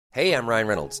Hey, I'm Ryan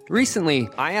Reynolds. Recently,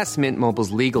 I asked Mint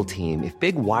Mobile's legal team if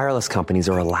big wireless companies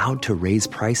are allowed to raise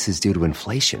prices due to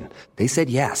inflation. They said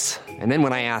yes. And then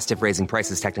when I asked if raising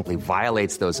prices technically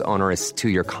violates those onerous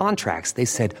two-year contracts, they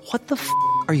said, "What the f***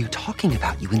 are you talking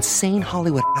about, you insane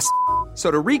Hollywood ass?" So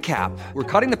to recap, we're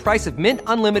cutting the price of Mint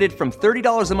Unlimited from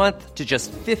 $30 a month to just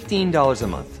 $15 a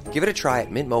month. Give it a try at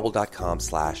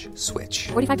mintmobile.com/switch.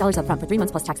 $45 up front for 3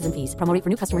 months plus taxes and fees. Promo rate for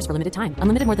new customers for limited time.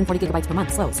 Unlimited more than 40 gigabytes per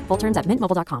month. Slows full terms at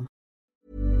mintmobile.com.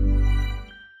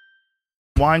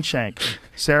 Wineshank,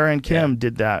 Sarah and Kim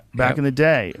did that back in the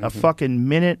day. A fucking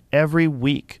minute every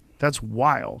week. That's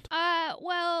wild.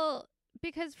 Well,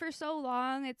 because for so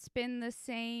long it's been the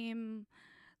same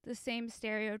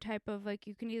stereotype of like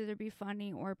you can either be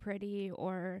funny or pretty,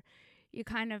 or you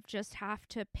kind of just have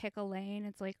to pick a lane.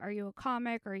 It's like, are you a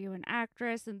comic? Are you an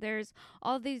actress? And there's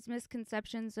all these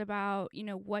misconceptions about, you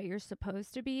know, what you're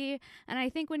supposed to be. And I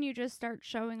think when you just start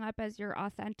showing up as your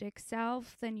authentic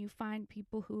self, then you find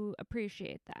people who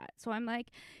appreciate that. So I'm like,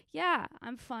 yeah,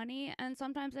 I'm funny. And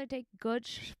sometimes I take good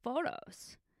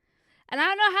photos. And I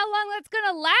don't know how long that's going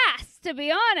to last, to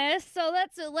be honest. So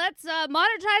let's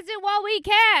monetize it while we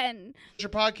can. Your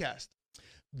podcast,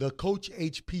 The Coach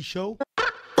HP Show.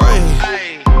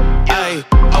 Hey,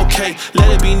 okay, let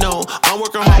it be known. I'm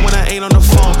working hard when I ain't on the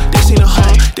phone. This ain't a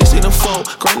home, this ain't a phone.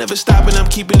 Grind never stopping, I'm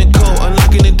keeping it cold.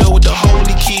 Unlocking the door with the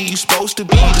holy key. You supposed to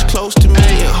be this close to me,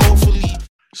 and hopefully.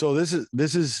 So this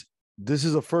is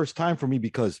a first time for me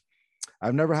because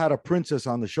I've never had a princess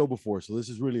on the show before. So this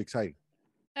is really exciting.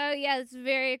 Oh, yeah, it's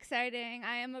very exciting.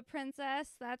 I am a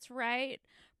princess. That's right.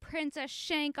 Princess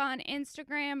Shank on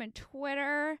Instagram and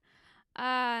Twitter.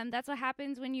 That's what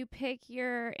happens when you pick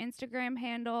your Instagram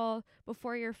handle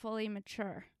before you're fully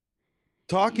mature.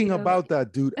 Talking about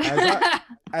that, dude,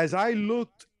 as I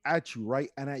looked at you, right,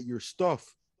 and at your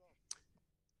stuff,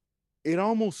 it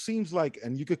almost seems like,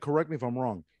 and you could correct me if I'm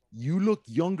wrong, you look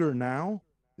younger now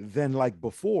than like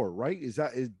before, right?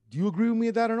 Do you agree with me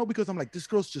with that or no? Because I'm like, this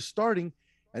girl's just starting.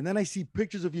 And then I see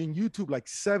pictures of you on YouTube like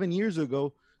 7 years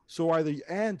ago. So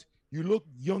and you look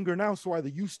younger now. So either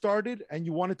you started and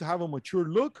you wanted to have a mature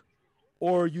look,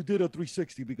 or you did a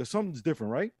 360 because something's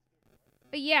different, right?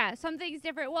 Yeah, something's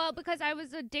different. Well, because I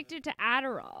was addicted to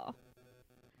Adderall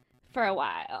for a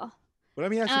while. But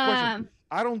let me ask you a question.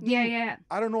 I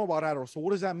don't know about Adderall. So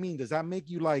what does that mean? Does that make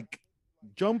you like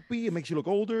jumpy? It makes you look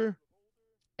older?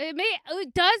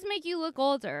 It does make you look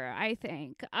older, I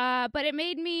think. But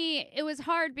it was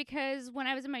hard because when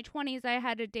I was in my 20s, I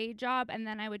had a day job and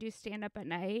then I would do stand-up at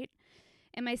night.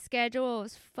 And my schedule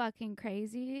was fucking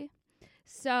crazy.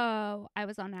 So I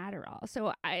was on Adderall.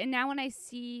 So now when I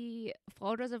see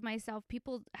photos of myself,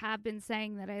 people have been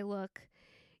saying that I look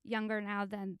younger now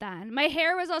than then. My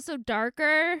hair was also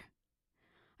darker.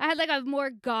 I had like a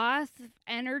more goth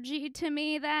energy to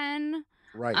me then.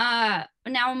 Right.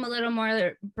 Now I'm a little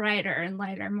more brighter and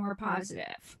lighter, more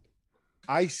positive.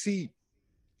 I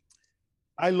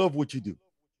love what you do,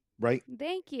 right?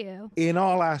 Thank you. In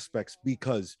all aspects,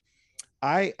 because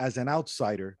I, as an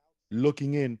outsider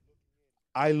looking in,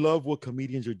 I love what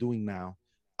comedians are doing now.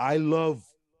 I love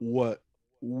what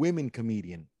women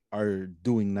comedians are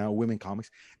doing now, women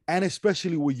comics, and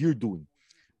especially what you're doing,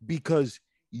 because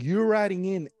you're adding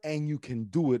in and you can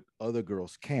do it other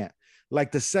girls can't.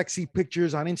 Like the sexy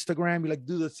pictures on Instagram, you like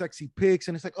do the sexy pics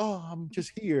and it's like, oh, I'm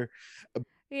just here.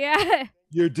 Yeah.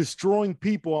 You're destroying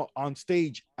people on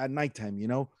stage at nighttime, you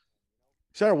know?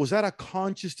 Sarah, was that a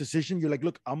conscious decision? You're like,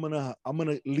 look, I'm gonna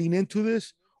lean into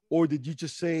this, or did you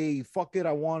just say, fuck it,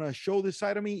 I want to show this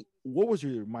side of me? What was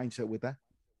your mindset with that?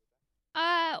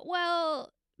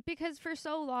 Well, because for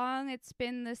so long it's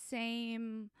been the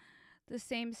same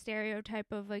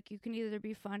stereotype of like you can either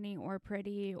be funny or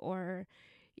pretty, or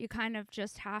you kind of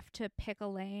just have to pick a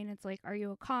lane. It's like, are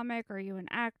you a comic? Are you an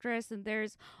actress? And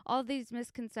there's all these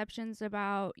misconceptions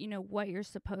about, you know, what you're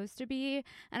supposed to be.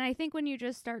 And I think when you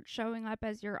just start showing up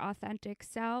as your authentic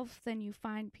self, then you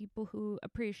find people who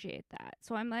appreciate that.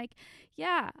 So I'm like,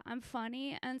 yeah, I'm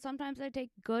funny. And sometimes I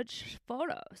take good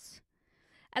photos.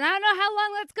 And I don't know how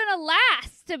long that's going to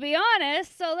last, to be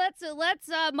honest. So let's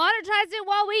monetize it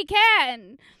while we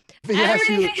can.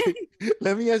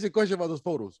 Let me ask you a question about those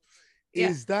photos. Yeah.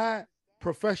 Is that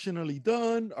professionally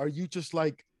done? Are you just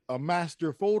like a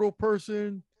master photo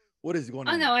person? What is going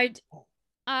on? Oh,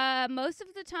 no, most of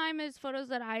the time is photos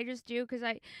that I just do because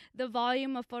the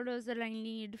volume of photos that I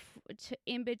need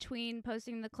in between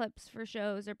posting the clips for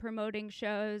shows or promoting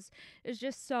shows is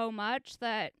just so much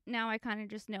that now I kind of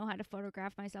just know how to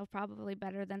photograph myself probably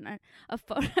better than a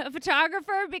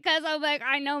photographer, because I'm like,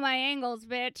 I know my angles,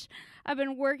 bitch. I've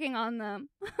been working on them.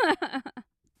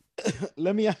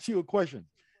 Let me ask you a question.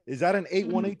 Is that an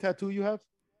 818 Mm-hmm. tattoo you have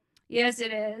Yes,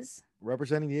 it is.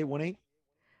 representing the 818?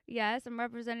 Yes, I'm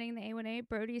representing the A18,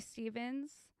 Brody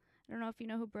Stevens. I don't know if you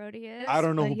know who Brody is. I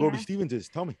don't know but who Brody yeah. Stevens is.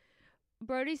 Tell me.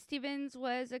 Brody Stevens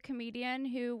was a comedian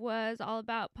who was all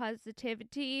about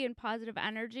positivity and positive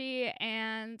energy.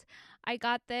 And I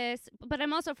got this, but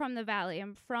I'm also from the Valley.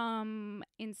 I'm from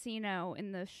Encino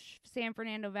in the San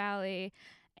Fernando Valley.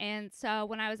 And so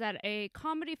when I was at a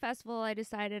comedy festival, I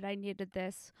decided I needed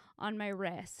this on my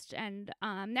wrist. And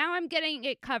now I'm getting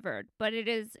it covered, but it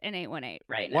is an 818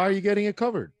 right now. Why are you getting it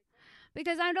covered?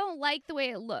 Because I don't like the way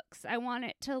it looks. I want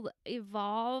it to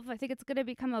evolve. I think it's going to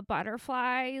become a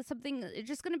butterfly, something, it's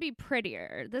just going to be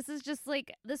prettier. This is just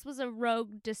like, this was a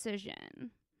rogue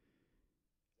decision.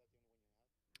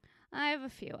 I have a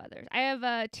few others. I have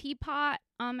a teapot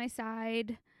on my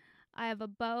side. I have a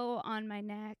bow on my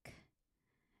neck.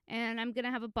 And I'm going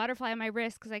to have a butterfly on my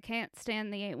wrist because I can't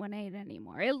stand the 818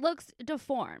 anymore. It looks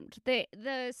deformed. The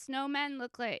snowmen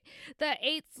look like, the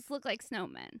 8s look like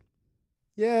snowmen.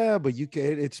 Yeah, but you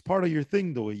can. It's part of your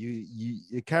thing, though.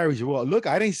 It carries you well. Look,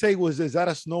 I didn't say is that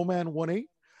a snowman 18?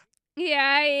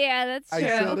 Yeah, that's true. I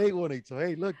said 818. So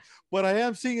hey, look, but I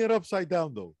am seeing it upside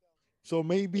down though. So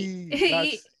maybe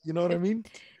that's, you know what I mean?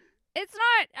 It's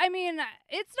not. I mean,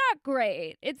 it's not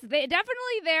great. It's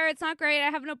definitely there. It's not great. I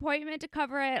have an appointment to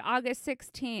cover it August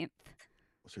 16th.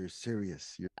 So you're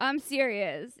serious? I'm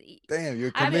serious. Damn,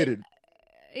 you're committed.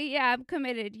 Yeah, I'm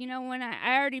committed. You know, when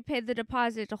I already paid the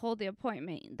deposit to hold the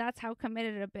appointment. That's how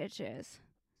committed a bitch is.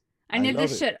 I need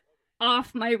this shit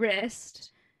off my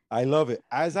wrist. I love it.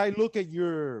 As I look at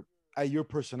your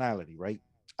personality, right?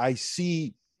 I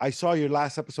saw your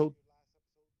last episode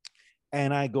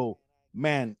and I go,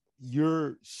 man,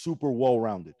 you're super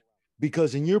well-rounded.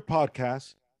 Because in your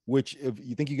podcast, which if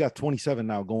you think you got 27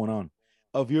 now going on,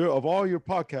 of all your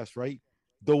podcasts, right?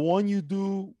 The one you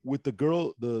do with the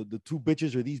girl, the two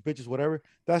bitches or these bitches, whatever,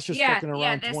 that's just fucking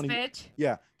around 20. Bitch.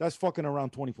 Yeah, that's fucking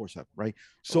around 24/7, right?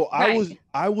 So right.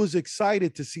 I was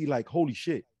excited to see, like, holy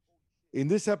shit. In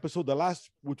this episode, the last,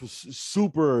 which was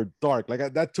super dark,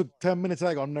 like that took 10 minutes.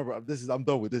 Like, I'm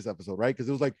done with this episode, right? Because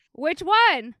it was like, which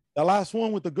one? The last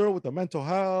one with the girl with the mental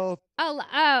health. Oh,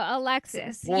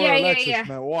 Alexis. Poor Alexis,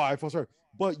 man. Wow, I feel sorry.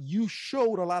 But you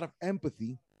showed a lot of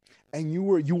empathy. And you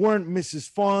weren't Mrs.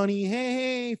 Funny,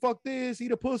 hey, fuck this,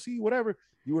 eat a pussy, whatever.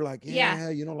 You were like, yeah,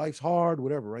 you know, life's hard,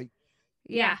 whatever, right?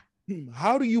 Yeah.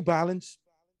 How do you balance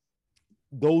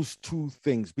those two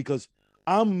things? Because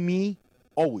I'm me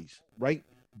always, right?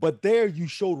 But there you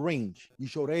showed range. You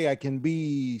showed, hey, I can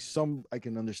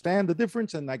understand the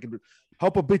difference and I can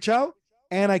help a bitch out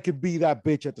and I could be that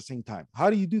bitch at the same time. How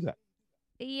do you do that?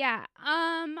 Yeah.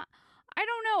 I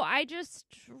don't know. I just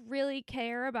really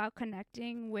care about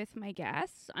connecting with my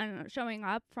guests and showing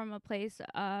up from a place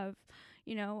of,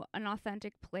 you know, an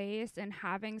authentic place and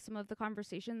having some of the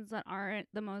conversations that aren't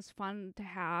the most fun to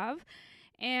have.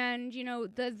 And, you know,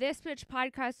 the This Bitch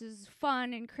podcast is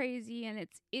fun and crazy. And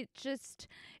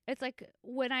it's like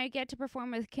when I get to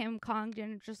perform with Kim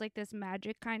Congdon, it's just like this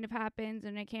magic kind of happens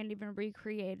and I can't even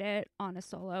recreate it on a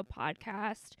solo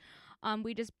podcast.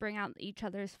 We just bring out each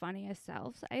other's funniest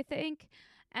selves, I think.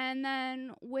 And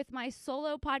then with my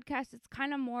solo podcast, it's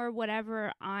kind of more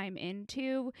whatever I'm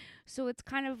into. So it's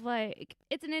kind of like,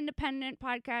 it's an independent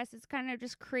podcast. It's kind of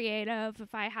just creative.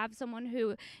 If I have someone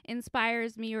who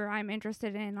inspires me or I'm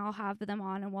interested in, I'll have them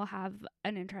on and we'll have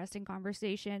an interesting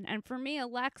conversation. And for me,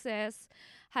 Alexis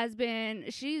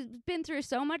she's been through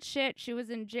so much shit. She was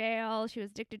in jail. She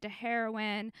was addicted to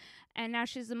heroin. And now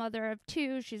she's a mother of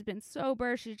 2. She's been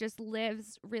sober. She just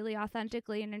lives really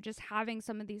authentically. And just having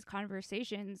some of these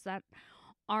conversations that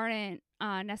aren't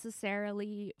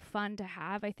necessarily fun to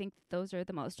have, I think those are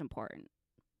the most important.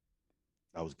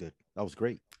 That was good. That was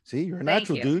great. See, you're a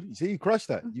natural, dude. See, you crushed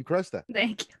that.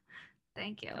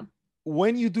 Thank you.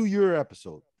 When you do your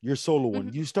episode, your solo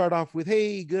one, you start off with,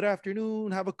 hey, good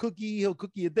afternoon. Have a cookie. He'll cook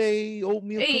you a day.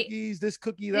 Oatmeal cookies, this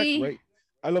cookie, that. Right.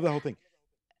 I love that whole thing.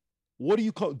 What do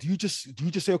you call? Do you just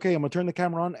say, okay, I'm gonna turn the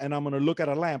camera on and I'm gonna look at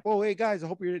a lamp? Oh, hey guys, I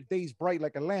hope your day's bright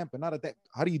like a lamp and not a day.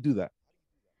 How do you do that?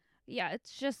 Yeah,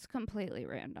 it's just completely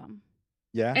random.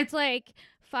 Yeah. It's like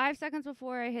 5 seconds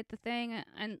before I hit the thing,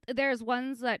 and there's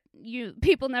ones that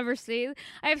people never see.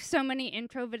 I have so many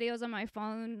intro videos on my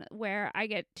phone where I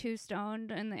get too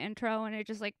stoned in the intro and it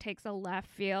just like takes a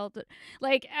left field.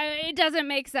 Like it doesn't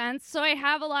make sense. So I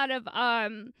have a lot of I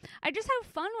just have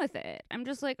fun with it. I'm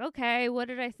just like, okay, what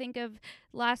did I think of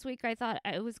last week? I thought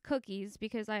it was cookies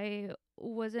because I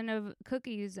was in a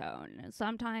cookie zone.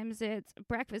 Sometimes it's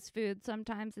breakfast food,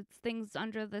 sometimes it's things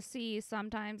under the sea,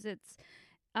 sometimes it's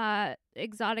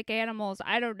exotic animals.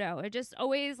 I don't know. I just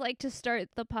always like to start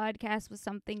the podcast with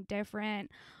something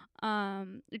different.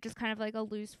 Just kind of like a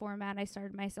loose format I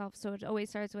started myself. So it always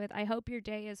starts with, I hope your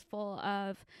day is full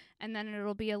of, and then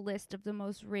it'll be a list of the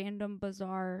most random,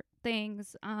 bizarre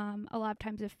things. A lot of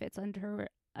times it fits under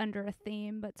a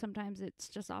theme, but sometimes it's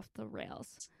just off the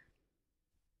rails.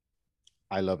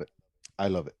 I love it. I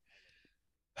love it.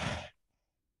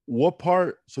 What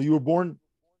part? So you were born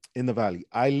in the Valley.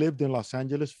 I lived in Los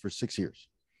Angeles for 6 years.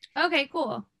 Okay,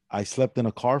 cool. I slept in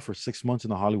a car for 6 months in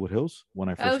the Hollywood Hills when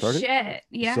I first started. Oh shit!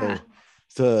 Yeah.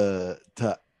 So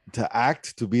to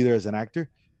act, to be there as an actor,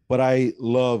 but I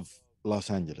love Los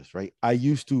Angeles, right?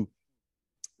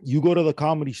 You go to the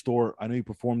Comedy Store. I know you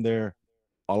perform there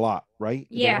a lot, right?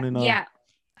 Yeah.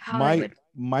 Hollywood.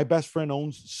 My best friend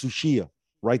owns Sushiya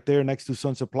right there next to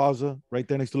Sunset Plaza, right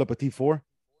there next to Le Petit Four.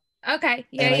 Okay.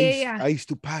 Yeah. I used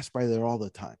to pass by there all the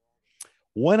time.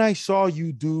 When I saw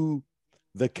you do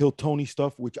the Kill Tony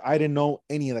stuff, which I didn't know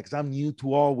any of that because I'm new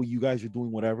to all what you guys are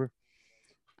doing, whatever.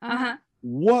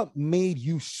 What made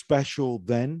you special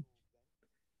then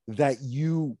that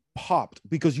you popped?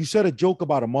 Because you said a joke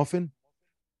about a muffin.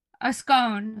 A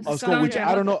scone. A scone, which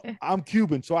I don't know. I'm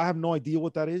Cuban, so I have no idea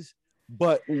what that is.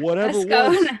 But whatever it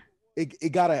was,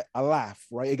 it got a laugh,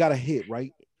 right? It got a hit,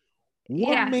 right?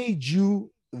 What made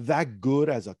you that good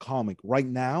as a comic right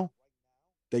now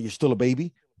that you're still a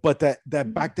baby? But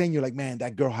that back then you're like, man,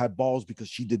 that girl had balls because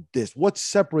she did this. What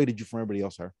separated you from everybody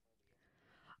else, her?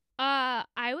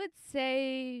 I would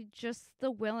say just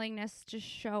the willingness to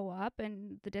show up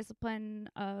and the discipline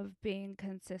of being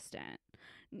consistent.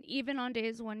 Even on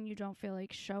days when you don't feel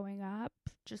like showing up,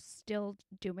 just still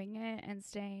doing it and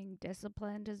staying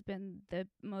disciplined has been the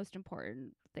most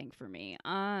important thing for me.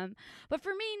 But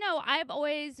for me, no, I've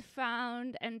always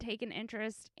found and taken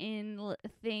interest in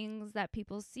things that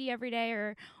people see every day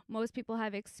or most people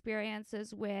have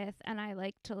experiences with, and I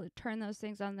like to turn those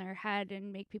things on their head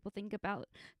and make people think about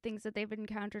things that they've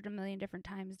encountered a million different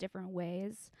times, different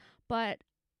ways. But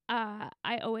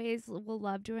I always will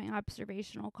love doing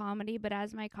observational comedy, but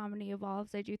as my comedy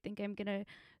evolves, I do think I'm going to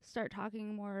start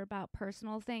talking more about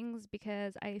personal things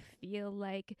because I feel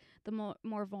like the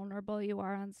more vulnerable you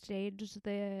are on stage,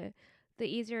 the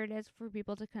easier it is for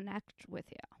people to connect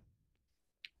with you.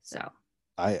 So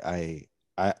I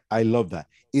love that.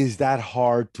 Is that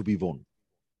hard to be vulnerable?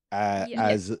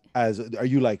 As are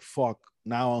you like, fuck,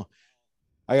 now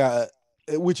I got,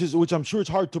 which I'm sure it's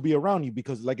hard to be around you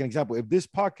because, like an example, if this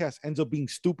podcast ends up being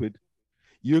stupid,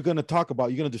 you're gonna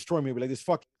destroy me. Be like, this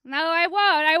fuck. No, I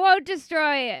won't. I won't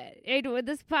destroy it.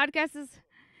 This podcast is.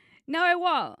 No, I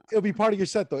won't. It'll be part of your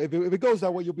set though. If it goes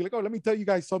that way, you'll be like, oh, let me tell you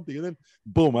guys something, and then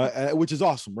boom, which is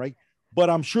awesome, right? But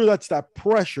I'm sure that's that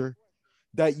pressure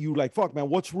that you like. Fuck, man,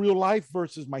 what's real life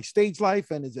versus my stage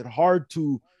life, and is it hard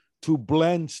to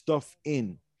blend stuff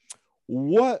in?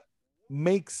 What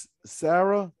makes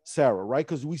Sarah, right?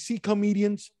 Because we see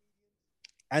comedians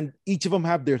and each of them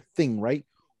have their thing, right?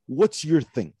 What's your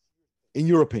thing, in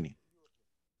your opinion?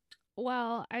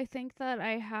 Well, I think that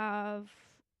I'm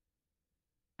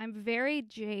very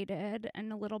jaded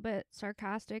and a little bit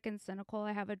sarcastic and cynical.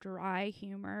 I have a dry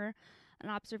humor, an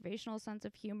observational sense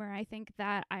of humor. I think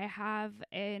that I have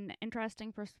an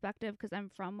interesting perspective because I'm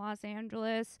from Los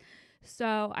Angeles.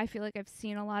 So I feel like I've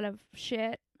seen a lot of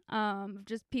shit.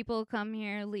 Just people come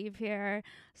here, leave here.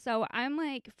 So I'm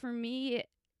like, for me,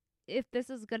 if this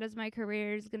is as good as my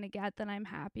career is going to get, then I'm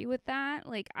happy with that.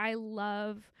 Like, I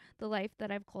love the life that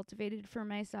I've cultivated for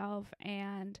myself,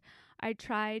 and I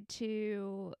tried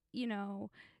to,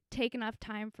 take enough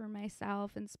time for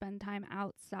myself and spend time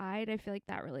outside. I feel like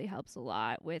that really helps a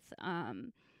lot with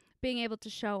being able to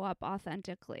show up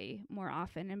authentically more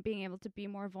often and being able to be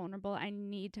more vulnerable. I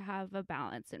need to have a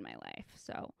balance in my life.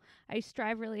 So I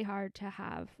strive really hard to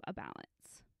have a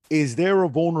balance. Is there a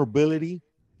vulnerability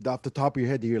off the top of your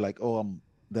head that you're like, oh,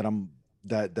 that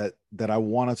I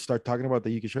want to start talking about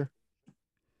that you can share?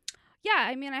 Yeah,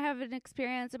 I mean, I have an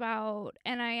experience about,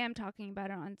 and I am talking about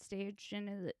it on stage,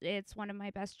 and it's one of my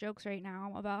best jokes right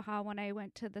now about how when I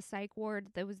went to the psych ward,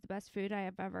 that was the best food I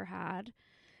have ever had,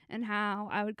 and how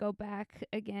I would go back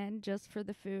again just for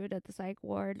the food at the psych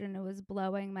ward, and it was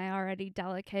blowing my already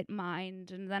delicate mind,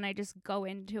 and then I just go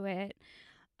into it.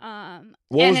 What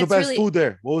was the best food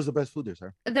there? What was the best food there,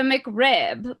 sir? The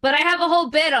McRib, but I have a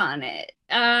whole bit on it.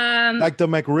 Like the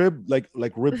McRib,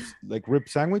 like ribs, like rib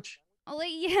sandwich.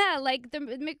 Like the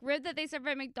McRib that they serve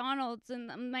at McDonald's,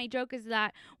 and my joke is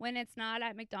that when it's not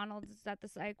at McDonald's, it's at the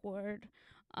psych ward.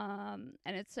 And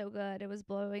it's so good. It was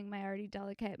blowing my already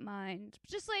delicate mind.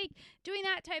 Just like doing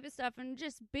that type of stuff and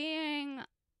just being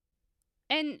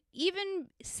and even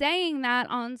saying that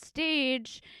on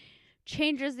stage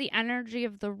changes the energy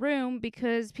of the room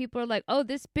because people are like, oh,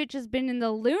 this bitch has been in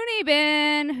the loony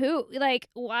bin. Who, like,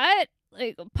 what?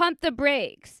 Like, pump the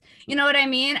brakes. You know what I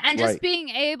mean? And just Right. being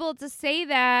able to say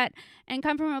that and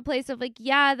come from a place of like,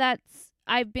 yeah,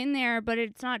 I've been there, but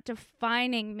it's not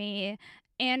defining me.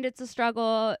 And it's a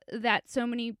struggle that so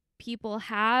many people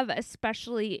have,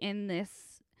 especially in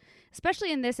this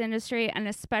industry and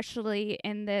especially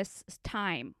in this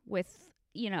time with,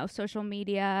 you know, social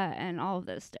media and all of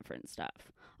this different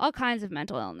stuff. All kinds of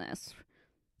mental illness.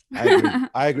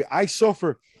 I agree. I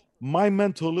suffer. My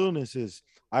mental illness is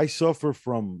I suffer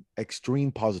from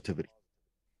extreme positivity.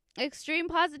 Extreme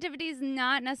positivity is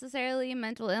not necessarily a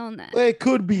mental illness. Well, it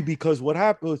could be because what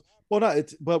happens. Well, not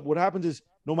it's. But what happens is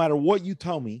no matter what you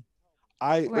tell me,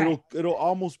 Right. it'll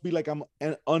almost be like I'm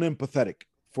unempathetic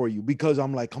for you because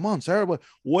I'm like, come on, Sarah, but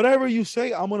whatever you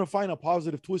say, I'm gonna find a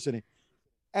positive twist in it,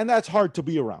 and that's hard to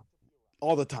be around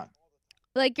all the time.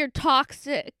 Like your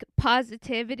toxic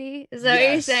positivity. Is that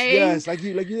what you're saying? Yes,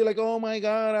 you're like, oh my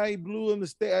god, I blew on the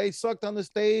stage, I sucked on the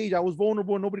stage, I was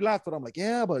vulnerable, and nobody laughed. But I'm like,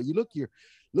 yeah, but you look here,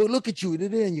 look at you, and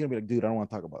you're gonna be like, dude, I don't want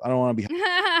to talk about it. I don't want to be.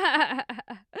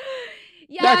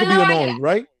 Yeah, That could be no, annoying,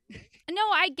 right? No,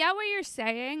 I get what you're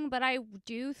saying, but I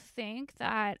do think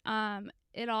that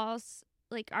it all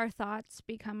like our thoughts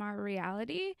become our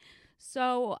reality.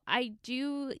 So I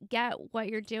do get what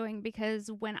you're doing because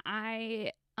when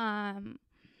I'm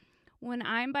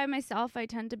by myself, I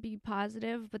tend to be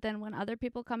positive, but then when other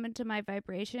people come into my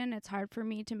vibration, it's hard for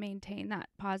me to maintain that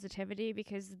positivity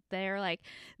because they're like,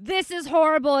 this is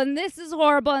horrible and this is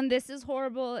horrible and this is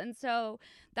horrible. And so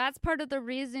that's part of the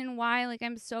reason why like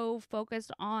I'm so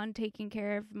focused on taking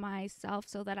care of myself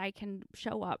so that I can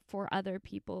show up for other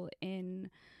people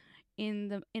in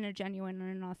a genuine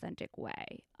and an authentic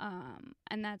way.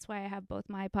 And that's why I have both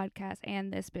my podcast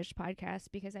and this bitch podcast,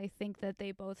 because I think that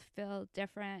they both fill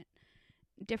different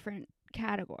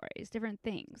categories, different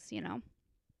things, you know.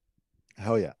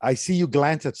 Hell yeah! I see you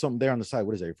glance at something there on the side.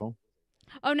 What is that? Your phone?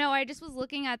 Oh no, I just was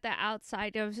looking at the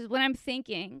outside. It was just, when I'm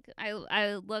thinking,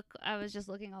 I was just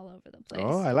looking all over the place.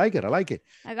 Oh, I like it. I like it.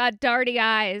 I got darty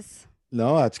eyes.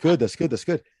 No, that's good. That's good. That's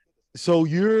good. So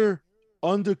you're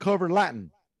undercover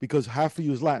Latin because half of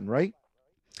you is Latin, right?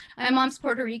 My mom's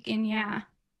Puerto Rican, yeah.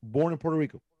 Born in Puerto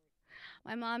Rico.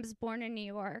 My mom's born in New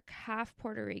York, half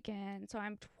Puerto Rican, so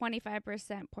I'm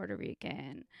 25% Puerto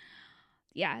Rican.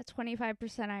 Yeah,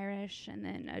 25% Irish, and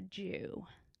then a Jew.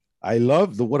 I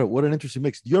love what an interesting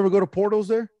mix. Do you ever go to Porto's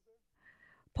there?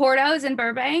 Porto's in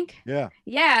Burbank? Yeah.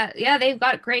 Yeah, they've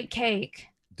got great cake.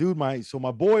 Dude, my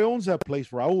boy owns that place,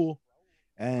 Raul,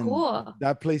 and Cool.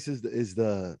 that place is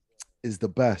the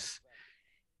best.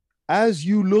 As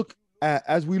we look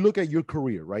at your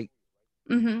career, right?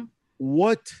 Mm-hmm.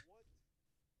 What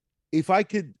if I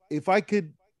could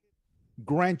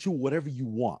grant you whatever you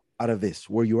want out of this,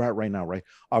 where you're at right now, right?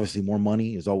 Obviously, more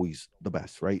money is always the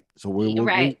best, right? So we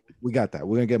got that.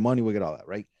 We're gonna get money. We get all that,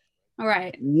 right? All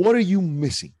right. What are you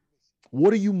missing?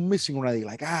 What are you missing when you're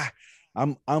like,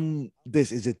 I'm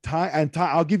this? Is it time? And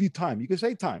time. I'll give you time. You can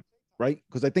say time, right?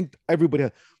 Because I think everybody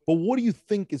has. But what do you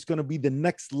think is gonna be the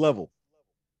next level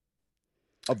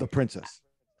of the princess?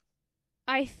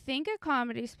 I think a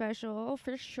comedy special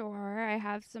for sure. I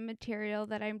have some material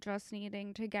that I'm just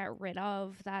needing to get rid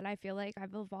of that I feel like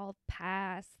I've evolved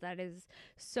past that is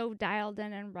so dialed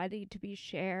in and ready to be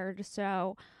shared.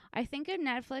 So I think a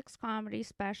Netflix comedy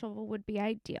special would be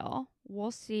ideal.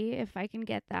 We'll see if I can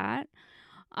get that.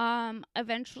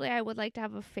 Eventually I would like to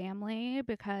have a family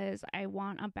because I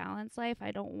want a balanced life.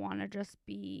 I don't want to just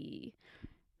be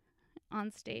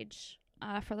on stage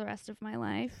for the rest of my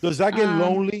life. Does that get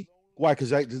lonely? Why? Because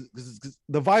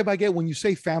the vibe I get when you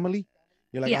say family,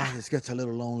 you're like, this gets a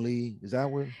little lonely. Is that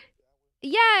what?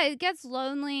 Yeah, it gets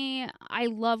lonely. I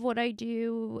love what I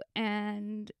do,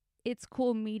 and it's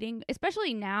cool meeting,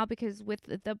 especially now because with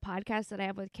the podcast that I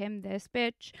have with Kim, this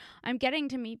bitch, I'm getting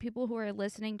to meet people who are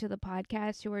listening to the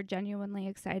podcast who are genuinely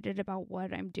excited about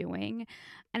what I'm doing,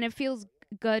 and it feels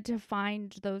good to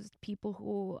find those people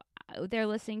who they're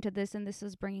listening to this and this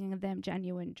is bringing them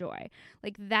genuine joy.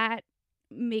 Like that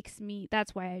makes me,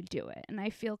 that's why I do it, and I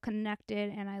feel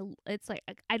connected, and it's like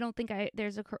I don't think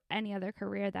there's any other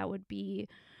career that would be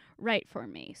right for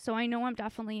me. So I know I'm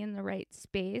definitely in the right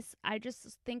space. I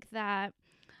just think that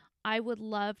I would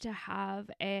love to have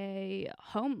a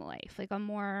home life, like a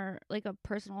more like a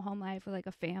personal home life with like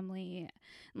a family,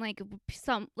 and like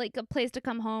some like a place to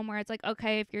come home where it's like,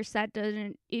 okay, if your set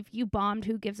doesn't, if you bombed,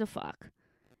 who gives a fuck?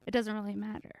 It doesn't really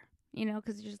matter. You know,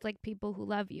 because it's just like people who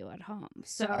love you at home.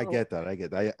 So I get that.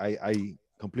 I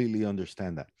completely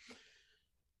understand that.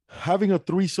 Having a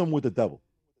threesome with the devil.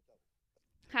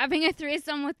 Having a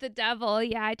threesome with the devil.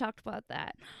 Yeah, I talked about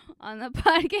that on the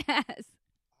podcast.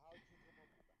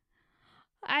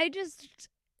 I just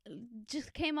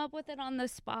came up with it on the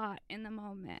spot in the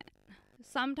moment.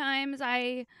 Sometimes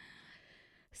I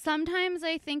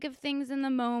think of things in the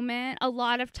moment. A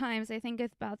lot of times I think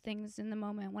about things in the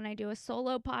moment when I do a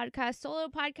solo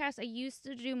podcast. I used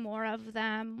to do more of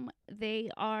them.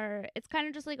 It's kind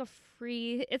of just like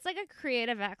it's like a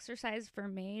creative exercise for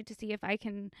me to see if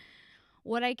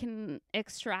what I can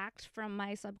extract from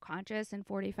my subconscious in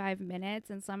 45 minutes.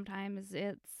 And sometimes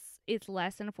it's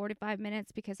less than 45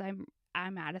 minutes because I'm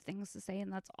out of things to say,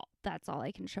 and that's all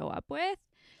I can show up with.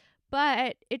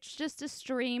 But it's just a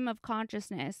stream of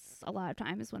consciousness a lot of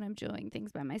times when I'm doing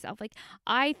things by myself. Like,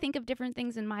 I think of different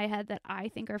things in my head that I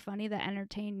think are funny, that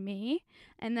entertain me.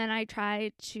 And then I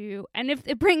try to, and if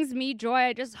it brings me joy,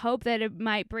 I just hope that it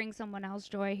might bring someone else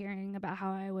joy, hearing about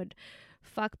how I would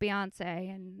fuck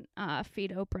Beyonce and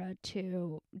feed Oprah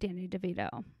to Danny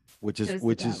DeVito. Which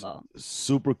is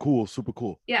super cool. Super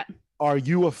cool. Yeah. Are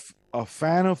you a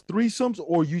fan of threesomes,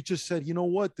 or you just said, you know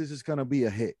what, this is going to be a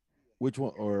hit? Which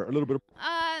one, or a little bit of...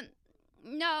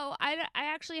 No, I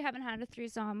actually haven't had a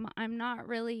threesome. I'm not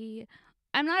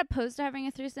opposed to having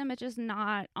a threesome. It's just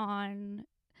not on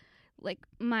like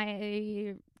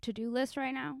my to-do list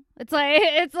right now. It's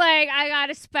like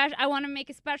I want to make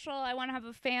it special. I want to have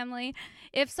a family.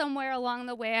 If somewhere along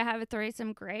the way I have a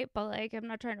threesome, great, but like, I'm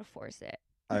not trying to force it.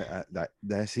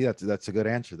 That's a good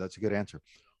answer. That's a good answer.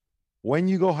 When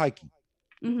you go hiking,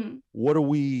 mm-hmm. What are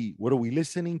we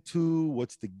listening to?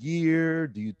 What's the gear?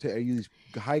 Are you these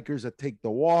hikers that take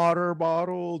the water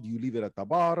bottle? Do you leave it at the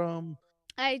bottom?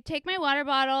 I take my water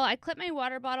bottle. I clip my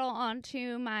water bottle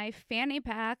onto my fanny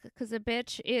pack because a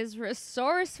bitch is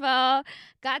resourceful.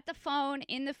 Got the phone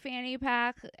in the fanny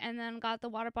pack and then got the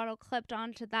water bottle clipped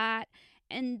onto that.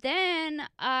 And then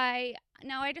I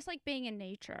just like being in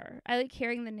nature. I like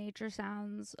hearing the nature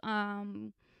sounds.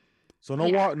 So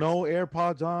no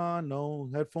AirPods on, no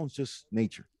headphones, just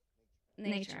nature.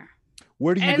 Nature.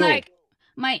 Where do you go? Like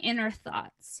my inner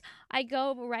thoughts. I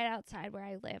go right outside where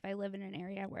I live. I live in an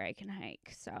area where I can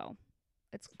hike, so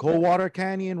it's Coldwater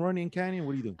Canyon, Runyon Canyon.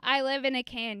 What are you doing? I live in a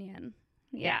canyon.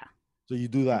 Yeah. So you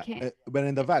do that, but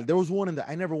in the valley. There was one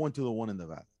I never went to the one in the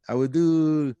valley. I would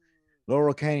do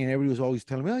Laurel Canyon. Everybody was always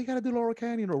telling me, "Oh, you gotta do Laurel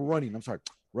Canyon or Runyon." I'm sorry,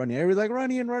 Runyon. Everybody's like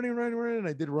Runyon.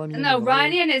 I did Runyon. No,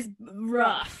 Runyon is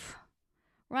rough.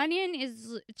 Runyon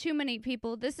is too many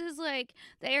people. This is like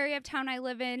the area of town I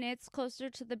live in. It's closer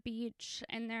to the beach,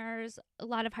 and there's a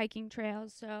lot of hiking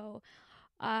trails. So,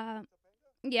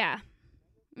 yeah.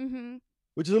 Mm-hmm.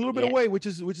 Which is a little bit away. Which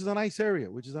is a nice area.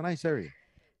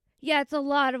 Yeah, it's a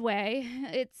lot away.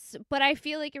 But I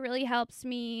feel like it really helps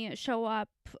me show up,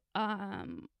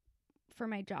 for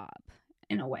my job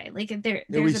in a way. Like it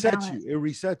resets you. It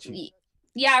resets you.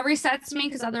 Yeah, it resets me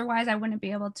because otherwise I wouldn't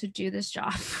be able to do this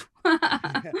job.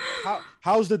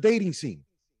 How's the dating scene?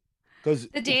 Because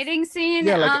the dating scene,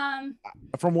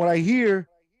 from what I hear,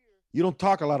 you don't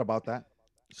talk a lot about that.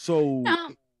 So,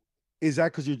 is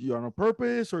that because you're on a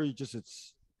purpose, or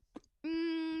it's?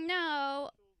 No,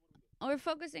 we're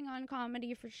focusing on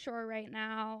comedy for sure right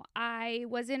now. I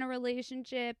was in a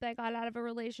relationship. I got out of a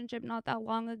relationship not that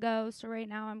long ago, so right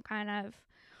now I'm kind of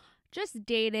just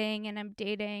dating, and I'm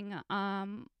dating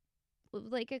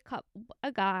like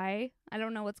a guy. I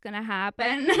don't know what's gonna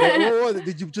happen.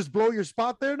 Did you just blow your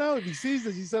spot there? No, if he sees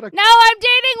this, he said. No,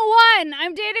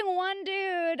 I'm dating one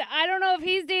dude. I don't know if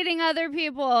he's dating other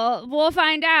people. We'll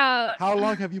find out. How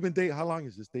long have you been dating? How long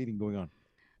is this dating going on?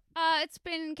 It's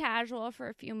been casual for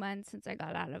a few months since I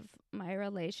got out of my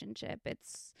relationship.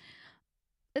 It's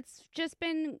just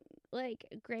been like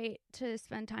great to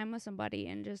spend time with somebody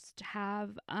and just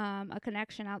have a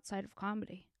connection outside of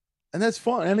comedy. And that's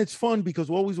fun. And it's fun because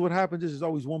always what happens is there's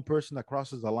always one person that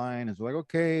crosses the line. It's like,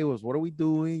 okay, what are we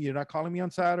doing? You're not calling me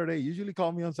on Saturday. You usually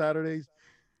call me on Saturdays.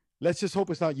 Let's just hope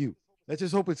it's not you. Let's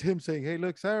just hope it's him saying, hey,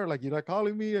 look, Sarah, like, you're not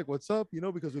calling me. Like, what's up?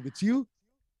 Because if it's you,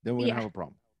 then we're going to have a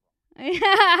problem.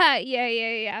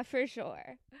 Yeah, for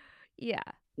sure. Yeah.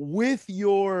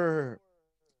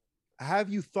 Have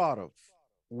you thought of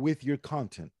with your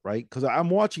content, right? Because I'm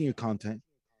watching your content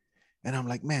and I'm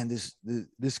like, man, this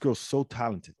girl's so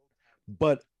talented.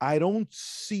 But I didn't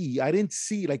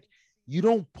see, like, you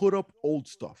don't put up old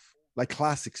stuff, like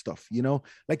classic stuff,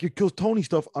 like your Kill Tony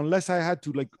stuff, unless I had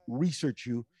to like research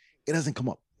you, it doesn't come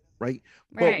up, right?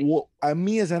 But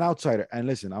me as an outsider, and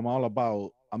listen, I'm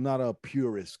not a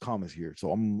purist comics here,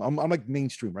 so I'm like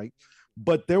mainstream, right?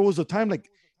 But there was a time like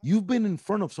you've been in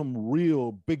front of some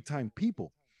real big time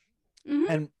people, Mhm.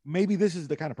 And maybe this is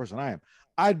the kind of person I am.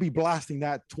 I'd be blasting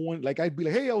that 20, like I'd be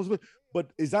like, hey, I was with,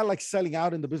 but is that like selling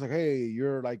out in the business? Like, hey,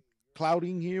 you're like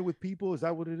clouding here with people. Is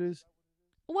that what it is?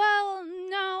 Well,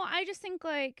 no, I just think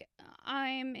like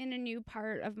I'm in a new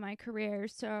part of my career,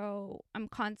 so I'm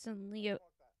constantly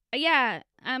yeah,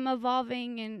 I'm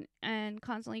evolving and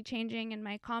constantly changing in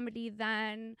my comedy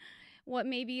than what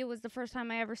maybe it was the first time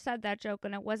I ever said that joke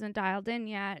and it wasn't dialed in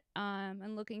yet.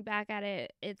 And looking back at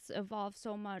it, it's evolved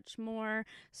so much more.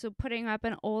 So putting up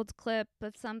an old clip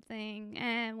of something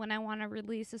and when I want to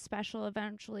release a special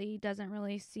eventually doesn't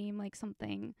really seem like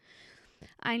something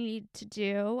I need to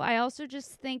do. I also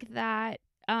just think that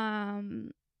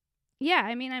yeah,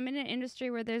 I mean, I'm in an industry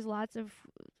where there's lots of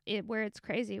it where it's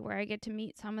crazy, where I get to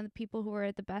meet some of the people who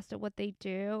are the best at what they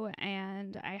do,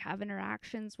 and I have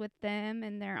interactions with them,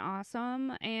 and they're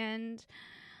awesome. And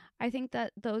I think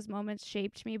that those moments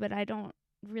shaped me, but I don't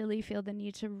really feel the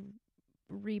need to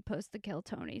repost the Kill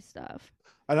Tony stuff.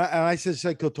 And I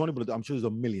said Kill Tony, but I'm sure there's a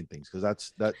million things because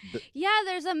that. Yeah,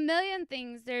 there's a million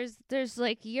things. There's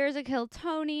like years of Kill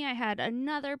Tony. I had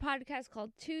another podcast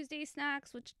called Tuesday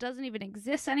Snacks, which doesn't even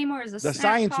exist anymore. Is The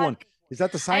science one. Is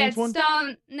that the science one?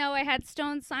 I had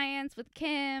Stone Science with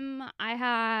Kim.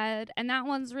 And that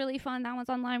one's really fun. That one's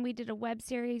online. We did a web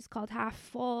series called Half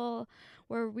Full,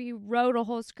 where we wrote a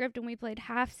whole script and we played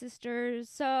half sisters.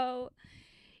 So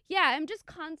yeah, I'm just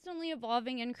constantly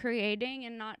evolving and creating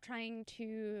and not trying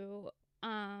to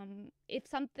if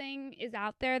something is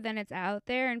out there, then it's out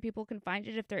there and people can find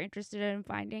it if they're interested in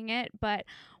finding it. But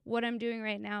what I'm doing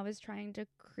right now is trying to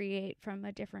create from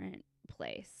a different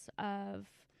place of,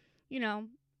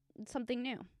 something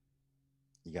new.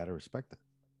 You got to respect that.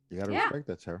 You got to respect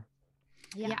that, Sarah.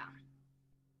 Yeah.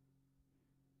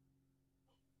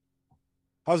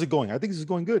 How's it going? I think this is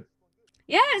going good.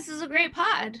 Yeah, this is a great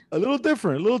pod. A little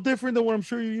different than what I'm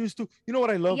sure you're used to. You know what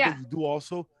I love that you do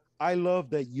also? I love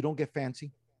that you don't get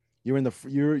fancy. You're in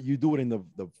you do it in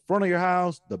the front of your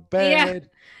house, the bed,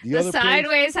 the other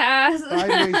sideways house.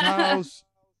 Sideways house.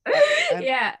 And,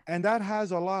 yeah. And that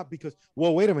has a lot because,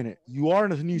 well, wait a minute. You are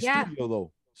in a new studio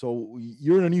though. So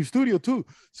you're in a new studio too.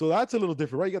 So that's a little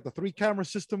different, right? You got the 3-camera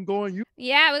system going. We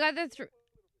got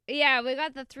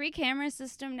the 3-camera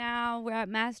system now. We're at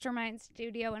Mastermind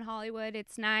Studio in Hollywood.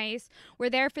 It's nice.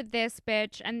 We're there for this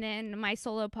bitch, and then my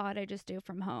solo pod I just do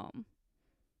from home.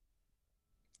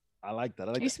 I like that.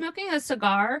 Are you smoking a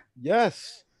cigar?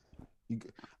 Yes.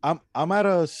 I'm at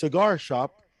a cigar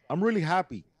shop. I'm really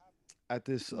happy at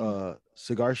this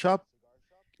cigar shop.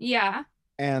 Yeah.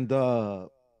 And I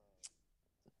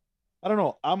don't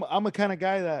know. I'm a kind of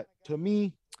guy that, to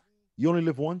me, you only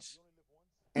live once.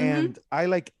 And I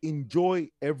like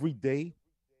enjoy every day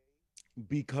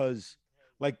because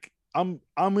like I'm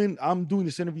doing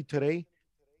this interview today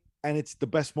and it's the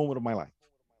best moment of my life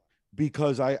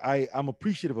because I'm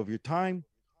appreciative of your time,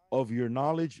 of your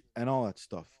knowledge and all that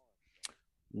stuff.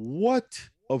 What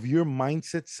of your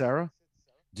mindset, Sarah,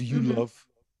 do you love?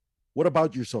 What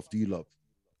about yourself do you love?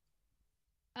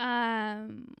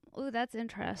 That's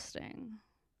interesting.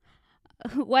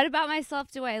 What about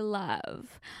myself do I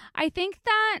love? I think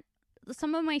that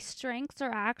some of my strengths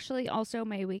are actually also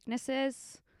my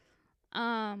weaknesses.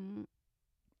 Like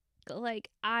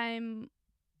I'm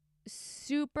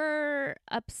super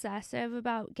obsessive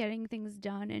about getting things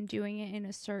done and doing it in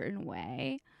a certain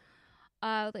way.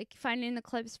 Like finding the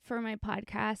clips for my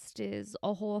podcast is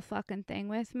a whole fucking thing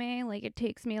with me. Like it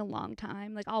takes me a long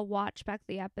time. Like I'll watch back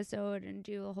the episode and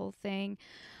do the whole thing.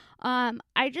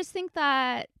 I just think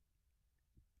that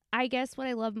I guess what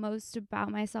I love most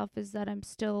about myself is that I'm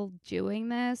still doing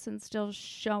this and still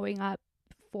showing up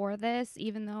for this,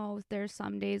 even though there's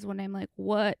some days when I'm like,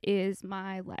 what is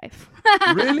my life?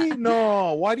 Really?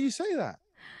 No. Why do you say that?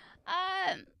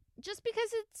 Just because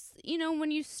it's,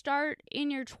 when you start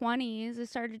in your 20s, I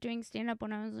started doing stand-up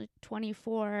when I was like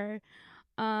 24.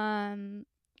 I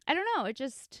don't know.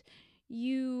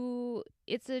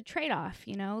 It's a trade-off,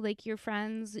 like your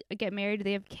friends get married,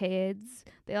 they have kids,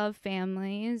 they all have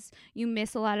families. You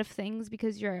miss a lot of things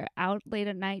because you're out late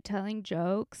at night telling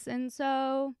jokes. And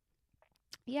so,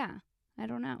 yeah, I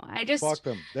don't know. I just fuck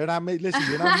them. They're not listen.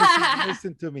 You're not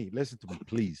listen to me,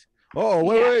 please. Oh,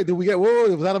 wait. Did we get?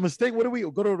 Whoa, was that a mistake? What do we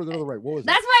go to the right? What was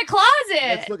That's my closet.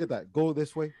 Let's look at that. Go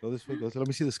this way. Go this way. Let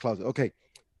me see this closet. Okay.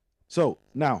 So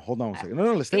now, hold on one second.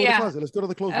 No, let's stay with the closet. Let's go to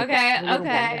the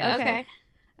closet.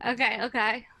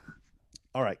 Okay.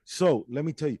 All right. So let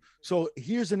me tell you. So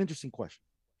here's an interesting question.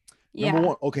 Yeah. Number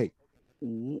one. Okay.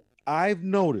 I've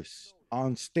noticed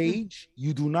on stage,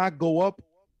 you do not go up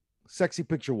sexy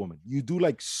picture woman. You do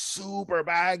like super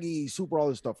baggy, super all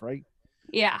this stuff, right?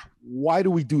 Yeah. Why do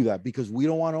we do that? Because we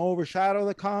don't want to overshadow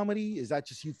the comedy? Is that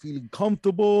just you feeling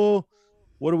comfortable?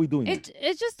 What are we doing? It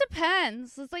just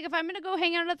depends. It's like if I'm gonna go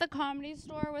hang out at the Comedy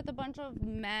Store with a bunch of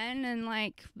men and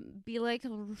like be like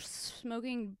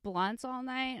smoking blunts all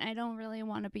night, I don't really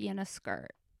want to be in a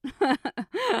skirt.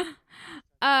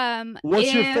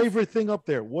 What's your favorite thing up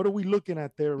there? What are we looking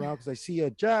at there around? Because I see a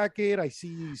jacket. I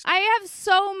have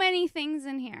so many things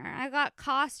in here. I got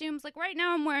costumes. Like right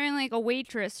now I'm wearing like a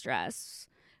waitress dress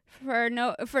for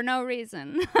no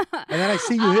reason. And then I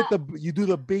see you you do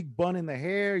the big bun in the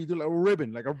hair. You do like a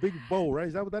ribbon, like a big bow, right?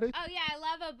 Is that what that is? Oh yeah, I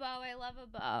love a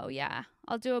bow. Yeah,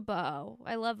 I'll do a bow.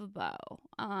 I love a bow.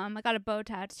 I got a bow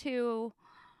tattoo.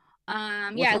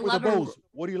 What's up with the bows?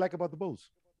 What do you like about the bows?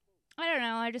 I don't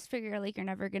know. I just figure like you're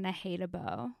never gonna hate a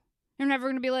bow. You're never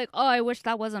gonna be like, oh, I wish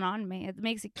that wasn't on me. It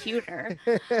makes it cuter.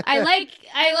 I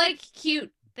like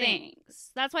cute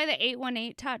things. That's why the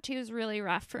 818 tattoo is really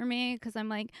rough for me because I'm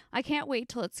like, I can't wait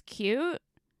till it's cute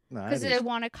because I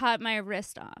want to cut my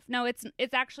wrist off. No, it's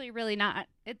actually really not.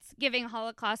 It's giving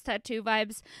Holocaust tattoo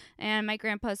vibes, and my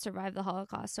grandpa survived the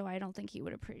Holocaust, so I don't think he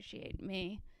would appreciate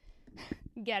me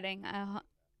getting a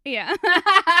yeah.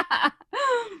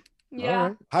 Yeah. All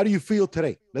right. How do you feel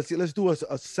today? Let's do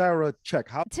a Sarah check.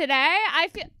 How today? I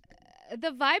feel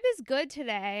the vibe is good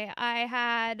today. I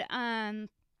had I'm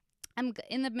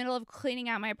in the middle of cleaning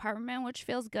out my apartment, which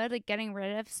feels good, like getting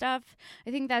rid of stuff.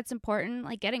 I think that's important,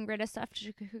 like getting rid of stuff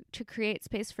to create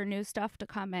space for new stuff to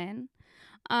come in.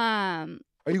 Are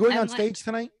you going on stage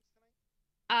tonight?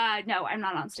 No, I'm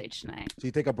not on stage tonight. So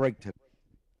you take a break today?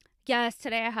 Yes,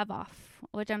 today I have off,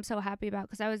 which I'm so happy about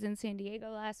because I was in San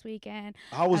Diego last weekend.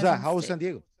 How was that? How was San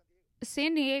Diego?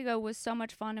 San Diego was so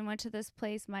much fun. I went to this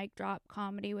place, Mic Drop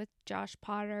Comedy, with Josh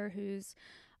Potter, who's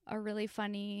a really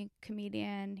funny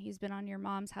comedian. He's been on Your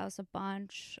Mom's House a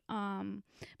bunch. But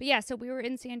yeah, so we were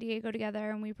in San Diego together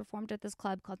and we performed at this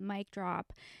club called Mic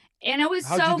Drop. And it was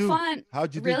so fun.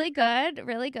 How'd you do? Really good.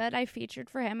 Really good. I featured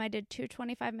for him. I did 2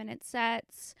 25-minute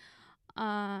sets.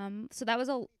 So that was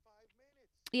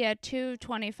two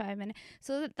 25-minute.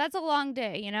 So that's a long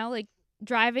day, you know, like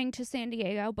driving to San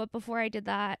Diego. But before I did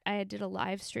that, I did a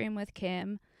live stream with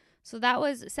Kim. So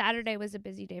Saturday was a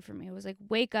busy day for me. It was like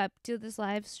wake up, do this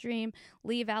live stream,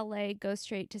 leave LA, go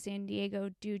straight to San Diego,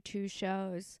 do 2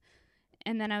 shows.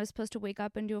 And then I was supposed to wake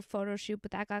up and do a photo shoot, but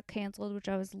that got canceled, which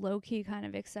I was low-key kind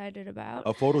of excited about.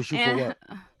 A photo shoot for what?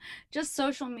 Just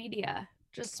social media.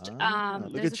 Just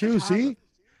look at you, see?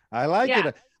 I like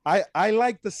it. I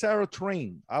like the Sarah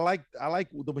train. I like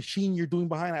the machine you're doing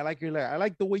behind. I like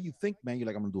the way you think, man. You're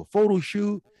like, I'm gonna do a photo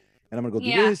shoot and I'm gonna go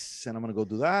do this and I'm gonna go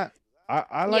do that.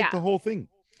 I like the whole thing.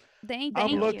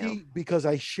 I'm lucky because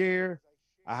I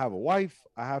have a wife,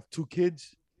 I have 2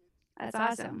 kids. That's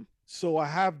awesome. So I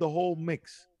have the whole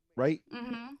mix, right?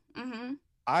 Mm-hmm. Mm-hmm.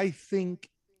 I think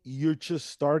you're just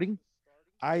starting.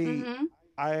 You're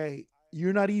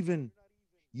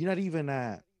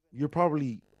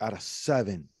probably at a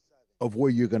 7 of where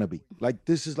you're gonna be. Like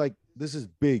this is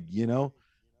big, you know.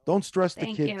 Don't stress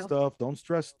the kid stuff. Don't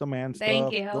stress the man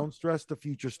stuff. Don't stress the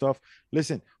future stuff.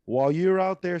 Listen, while you're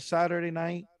out there Saturday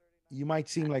night, you might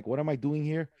seem like, what am I doing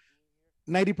here?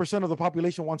 90% of the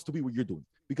population wants to be what you're doing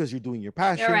because you're doing your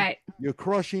passion. You're right. You're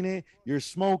crushing it. You're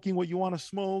smoking what you want to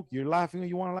smoke. You're laughing what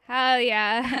you want to laugh. Hell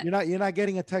yeah. You're not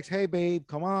getting a text, hey babe,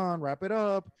 come on, wrap it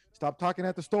up. Stop talking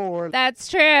at the store. That's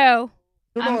true.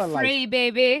 I'm free, life.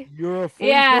 Baby. You're a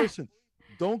free person.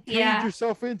 Don't cage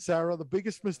yourself in, Sarah. The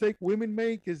biggest mistake women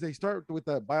make is they start with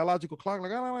the biological clock. Like,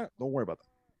 don't worry about that.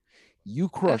 You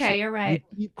crush it. Okay, you're right.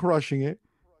 You keep crushing it.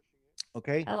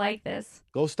 Okay? I like this.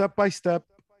 Go step by step.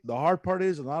 The hard part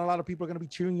is not a lot of people are going to be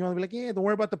cheering you on. They'll be like, yeah, don't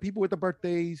worry about the people with the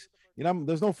birthdays. You know,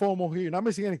 there's no FOMO here. You're not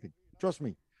missing anything. Trust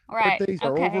me. All right. Birthdays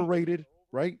are overrated,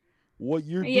 right? What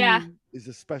you're doing is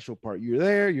a special part. You're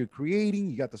there. You're creating.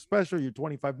 You got the special. You're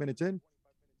 25 minutes in.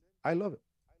 I love it.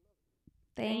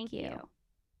 Thank you.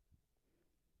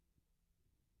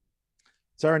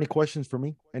 Sarah, any questions for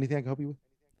me? Anything I can help you with?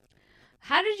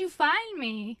 How did you find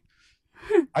me?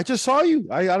 I just saw you.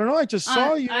 I don't know. I just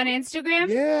saw you on Instagram.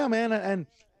 Yeah, man. And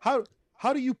how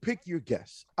do you pick your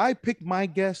guests? I pick my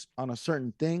guests on a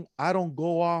certain thing. I don't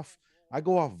go off. I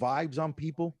go off vibes on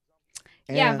people.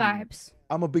 Yeah, vibes.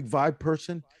 I'm a big vibe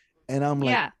person, and I'm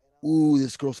like, ooh,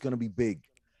 this girl's gonna be big.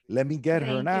 Let me get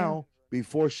her now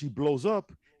before she blows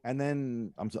up, and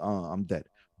then I'm dead.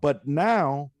 But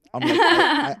now I'm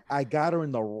like, I got her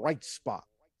in the right spot.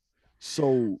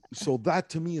 So that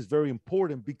to me is very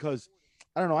important because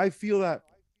I don't know. I feel that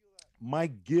my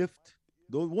gift,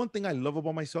 the one thing I love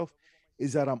about myself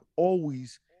is that I'm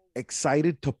always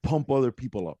excited to pump other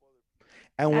people up.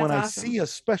 And when I see a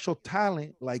special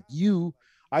talent like you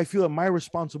I feel that my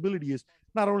responsibility is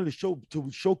not only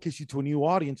to showcase you to a new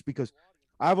audience, because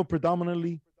I have a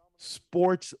predominantly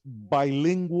sports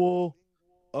bilingual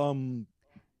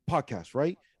podcast,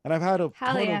 right? And I've had a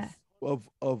ton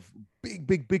of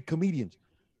big comedians,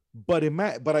 but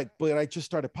I just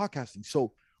started podcasting.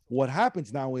 So what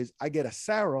happens now is I get a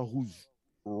Sarah who's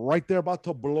right there about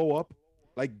to blow up,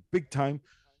 like big time.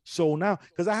 So now,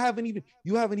 because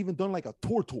you haven't even done like a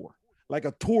tour,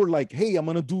 like, hey, I'm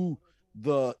gonna do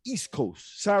the East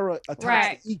Coast. Sarah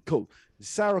attacks the East Coast.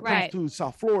 Sarah comes to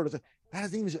South Florida. That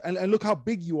hasn't even, and look how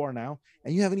big you are now,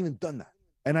 and you haven't even done that.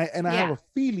 And I have a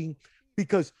feeling,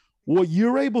 because what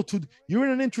you're able to, you're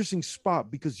in an interesting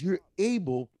spot because you're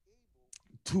able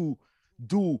to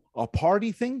do a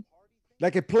party thing,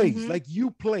 like it plays, like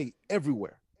you play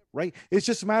everywhere, right? It's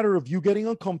just a matter of you getting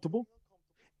uncomfortable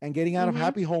and getting out of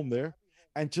happy home there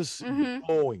and just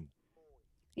going.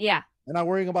 Yeah. And not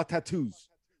worrying about tattoos,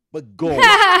 but go.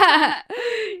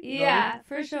 Yeah,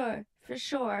 for sure. For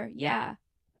sure. Yeah.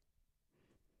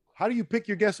 How do you pick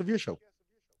your guests of your show?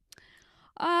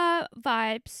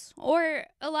 Vibes. Or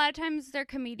a lot of times they're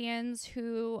comedians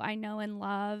who I know and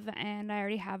love, and I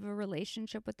already have a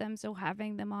relationship with them, so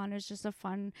having them on is just a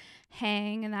fun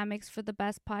hang, and that makes for the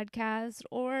best podcast.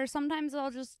 Or sometimes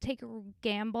I'll just take a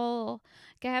gamble.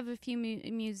 I have a few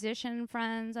musician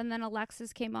friends, and then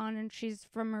Alexis came on, and she's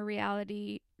from a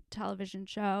reality television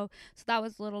show, so that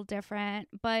was a little different.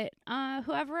 But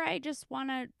whoever I just want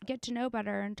to get to know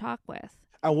better and talk with.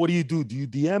 And what do you do? Do you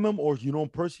DM them, or you know in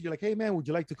person? You're like, hey man, would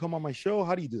you like to come on my show?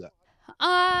 How do you do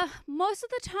that? Most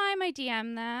of the time I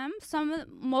DM them.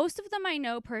 Most of them I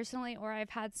know personally, or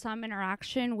I've had some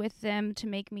interaction with them to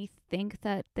make me think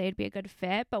that they'd be a good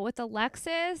fit. But with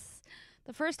Alexis,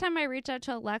 the first time I reached out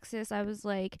to Alexis, I was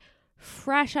like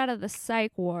fresh out of the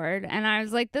psych ward, and I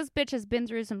was like, this bitch has been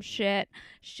through some shit.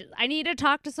 I need to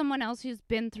talk to someone else who's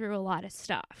been through a lot of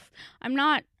stuff. I'm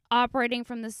not operating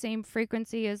from the same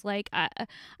frequency as, like,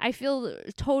 I feel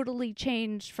totally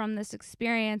changed from this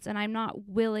experience, and I'm not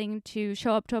willing to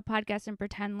show up to a podcast and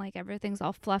pretend like everything's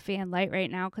all fluffy and light right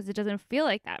now, because it doesn't feel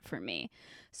like that for me.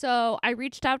 So I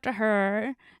reached out to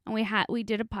her, and we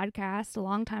did a podcast a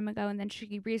long time ago, and then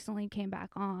she recently came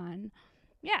back on.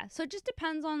 Yeah, so it just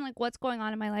depends on, like, what's going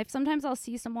on in my life. Sometimes I'll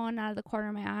see someone out of the corner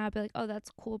of my eye. I'll be like, oh, that's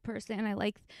a cool person. I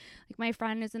like my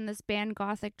friend is in this band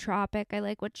Gothic Tropic. I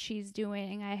like what she's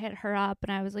doing. I hit her up,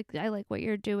 and I was like, I like what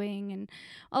you're doing. And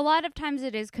a lot of times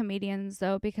it is comedians,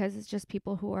 though, because it's just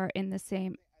people who are in the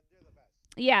same.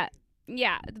 Yeah,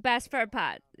 the best for a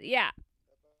pod. Yeah.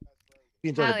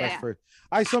 Enjoy the best for it.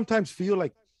 I sometimes feel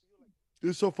like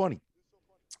it's so funny.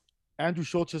 Andrew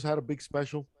Schultz just had a big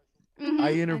special.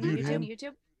 I interviewed him.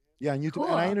 YouTube? Yeah, on YouTube. Cool.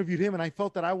 And I interviewed him, and I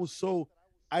felt that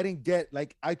I didn't get,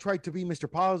 like, I tried to be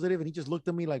Mr. Positive, and he just looked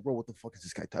at me like, bro, what the fuck is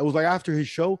this guy? It was like after his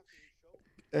show,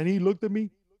 and he looked at me,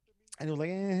 and he was like,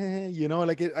 you know,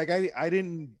 like, I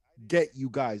didn't get you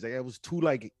guys. Like, I was too,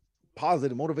 like,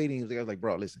 positive, motivating. I was like,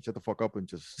 bro, listen, shut the fuck up and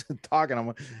just talk, and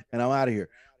I'm out of here.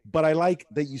 But I like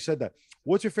that you said that.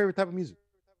 What's your favorite type of music?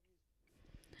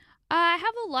 I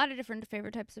have a lot of different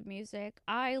favorite types of music.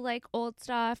 I like old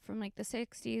stuff from, like, the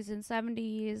 60s and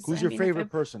 70s. Who's your favorite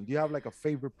person? Do you have, like, a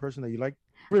favorite person that you like?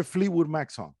 Favorite Fleetwood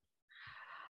Mac song?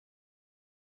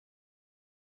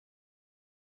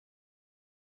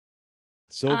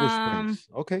 Silver Springs.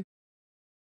 Okay.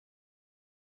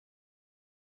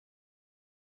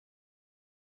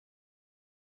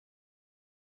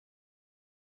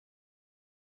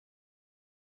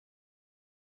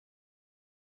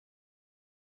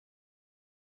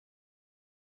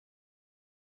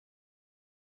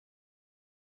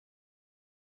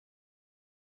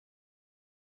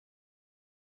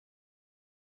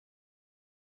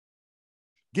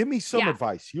 Give me some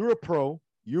advice. You're a pro.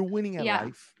 You're winning at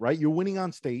life, right? You're winning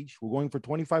on stage. We're going for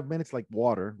 25 minutes like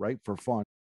water, right? For fun.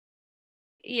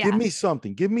 Yeah. Give me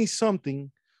something. Give me something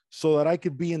so that I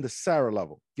could be in the Sarah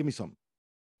level. Give me something.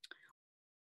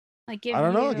 Like, I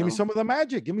don't know. Give me some of the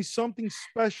magic. Give me something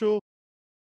special.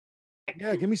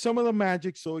 Yeah, give me some of the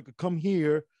magic so it could come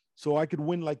here so I could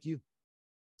win like you.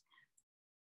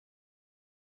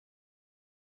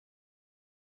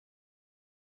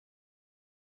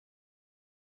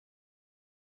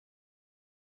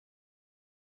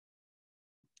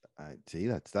 I see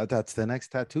that's the next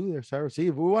tattoo there, Sarah. See,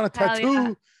 if we want a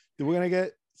tattoo, then we're gonna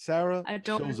get Sarah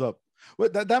shows up. Well,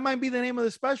 that might be the name of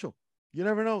the special. You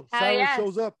never know. Sarah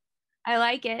shows up. I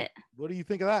like it. What do you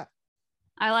think of that?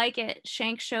 I like it.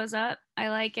 Shank shows up. I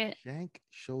like it. Shank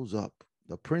shows up.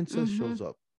 The princess shows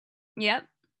up. Yep.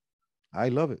 I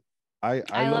love it. I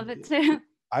love it too.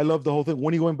 I love the whole thing.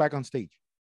 When are you going back on stage?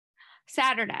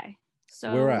 Saturday.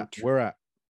 So where at?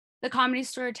 The Comedy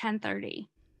Store 10:30.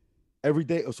 Every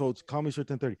day. So it's Comedy Store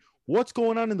 10:30. What's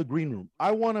going on in the green room?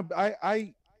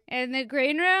 In the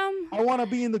green room? I want to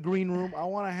be in the green room. I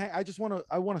want to hang.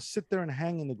 I want to sit there and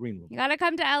hang in the green room. You got to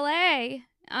come to LA.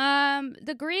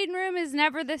 The green room is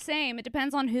never the same. It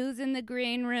depends on who's in the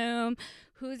green room,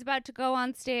 who's about to go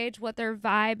on stage, what their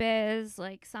vibe is.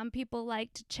 Like, some people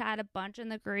like to chat a bunch in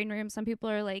the green room. Some people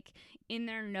are like in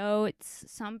their notes.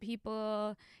 Some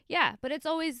people, yeah, but it's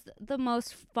always the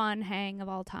most fun hang of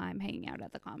all time, hanging out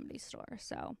at the Comedy Store.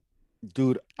 So,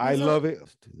 dude, I love it.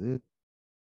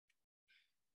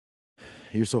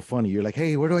 You're so funny. You're like,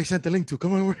 hey, where do I send the link to?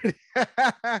 Come on,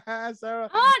 Sarah.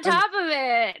 On top of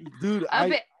it, dude.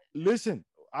 Listen.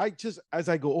 I just, as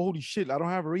I go, holy shit, I don't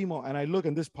have her email, and I look,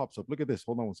 and this pops up. Look at this.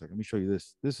 Hold on one second. Let me show you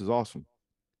this. This is awesome.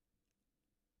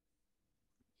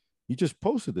 You just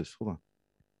posted this. Hold on.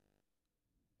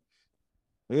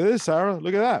 Look at this, Sarah.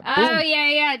 Look at that. Oh,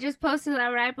 yeah. Just posted that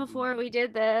right before we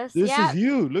did this. This is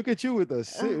you. Look at you with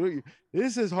us.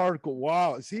 This is hardcore.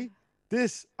 Wow. See,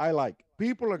 this I like.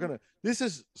 People are gonna. This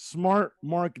is smart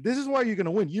market. This is why you're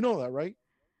gonna win. You know that, right?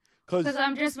 Because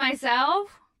I'm just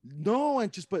myself. No,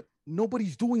 but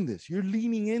nobody's doing this. You're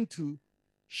leaning into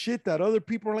shit that other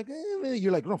people are like,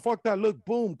 you're like, no, fuck that. Look,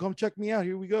 boom, come check me out.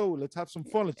 Here we go. Let's have some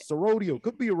fun. It's a rodeo.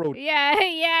 Could be a rodeo. Yeah.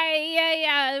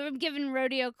 I'm giving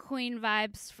rodeo queen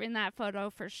vibes in that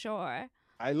photo for sure.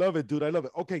 I love it, dude. I love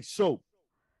it. Okay, so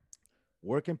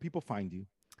where can people find you?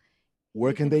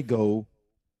 Where can they go?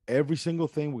 Every single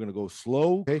thing. We're gonna go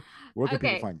slow. Okay. Where can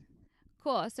people find you?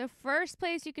 Cool. So first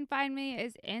place you can find me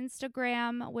is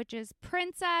Instagram, which is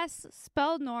princess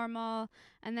spelled normal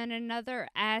and then another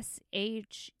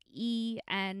SHENK.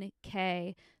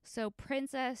 So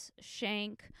Princess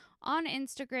Shank on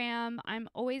Instagram. I'm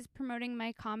always promoting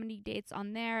my comedy dates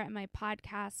on there and my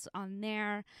podcasts on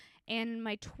there. And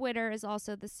my Twitter is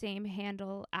also the same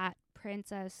handle at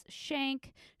Princess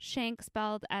Shank, Shank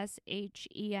spelled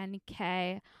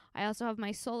SHENK. I also have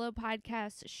my solo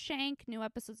podcast, Shank. New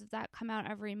episodes of that come out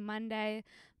every Monday.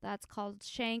 That's called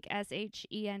Shank,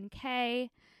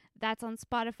 SHENK. That's on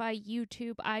Spotify,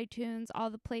 YouTube, iTunes, all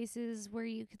the places where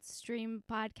you could stream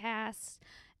podcasts.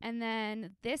 And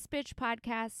then This Bitch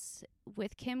Podcast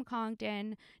with Kim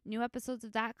Congdon. New episodes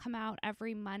of that come out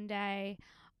every Monday.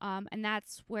 And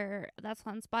that's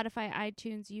on Spotify,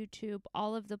 iTunes, YouTube,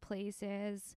 all of the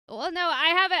places. Well, no,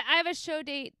 I have a show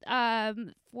date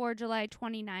for July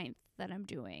 29th that I'm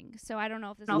doing. So I don't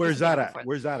know if this. Where's that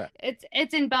at?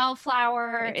 It's in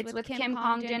Bellflower. It's with Kim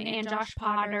Congdon and Josh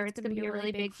Potter. It's gonna be a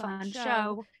really big fun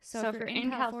show. So if you're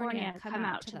in California, come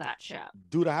out to that show.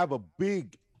 Dude, I have a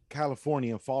big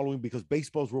California following because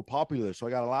baseball's real popular. So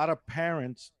I got a lot of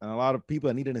parents and a lot of people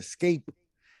that need an escape.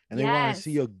 And they want to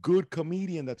see a good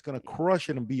comedian that's going to crush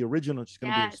it and be original. She's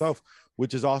going to be herself,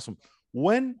 which is awesome.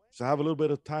 So I have a little bit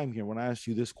of time here when I ask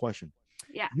you this question.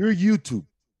 Yeah. Your YouTube,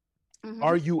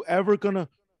 are you ever going to,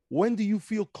 when do you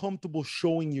feel comfortable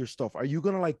showing your stuff? Are you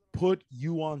going to like put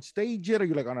you on stage yet? Or are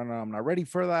you like, oh, no, I'm not ready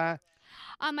for that?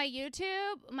 On my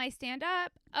YouTube, my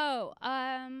stand-up?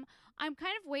 I'm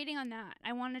kind of waiting on that.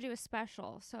 I want to do a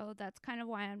special. So that's kind of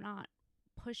why I'm not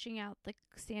pushing out the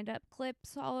stand-up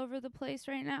clips all over the place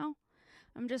right now.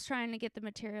 I'm just trying to get the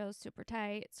materials super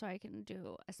tight so I can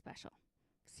do a special.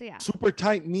 So yeah. Super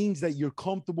tight means that you're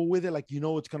comfortable with it, like you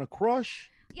know it's gonna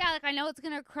crush? Yeah, like I know it's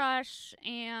gonna crush,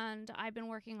 and I've been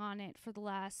working on it for the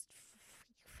last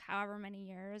however many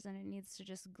years, and it needs to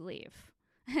just leave.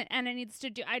 And it needs to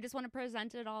do, I just want to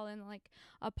present it all in like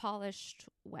a polished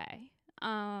way.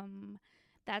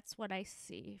 That's what I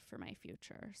see for my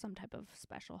future. Some type of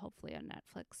special, hopefully on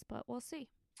Netflix, but we'll see.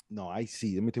 No, I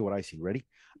see. Let me tell you what I see. Ready?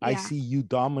 Yeah. I see you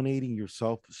dominating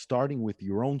yourself, starting with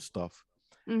your own stuff.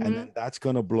 And then that's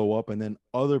going to blow up. And then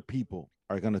other people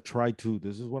are going to try to,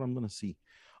 this is what I'm going to see.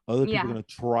 Other people are going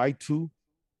to try to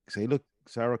say, look,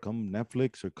 Sarah, come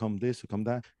Netflix or come this or come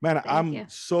that. Man, I'm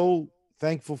so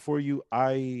thankful for you.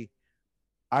 I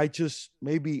just,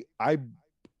 maybe I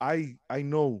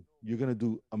know you're going to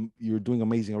do, you're doing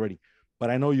amazing already, but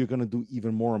I know you're going to do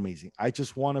even more amazing. I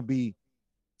just want to be,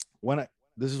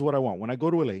 this is what I want. When I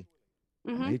go to LA,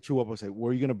 I hit you up and say,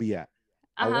 where are you going to be at?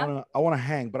 I want to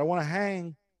hang, but I want to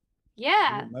hang.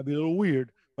 Yeah. It might be a little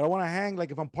weird, but I want to hang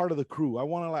like if I'm part of the crew. I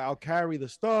want to I'll carry the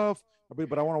stuff,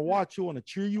 but I want to watch you, I want to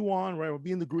cheer you on, right? I'll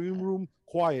be in the green room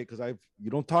quiet because you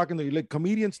don't talk in the, like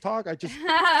comedians talk. I just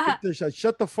I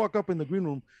shut the fuck up in the green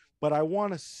room, but I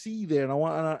want to see there and I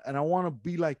want to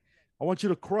be like, I want you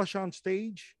to crush on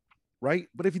stage, right?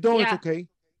 But if you don't, it's okay.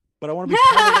 But I want to be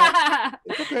part of that.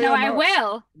 It's okay. No, I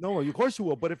will. No, of course you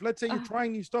will. But if let's say you're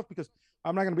trying new stuff, because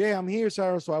I'm not gonna be, hey, I'm here,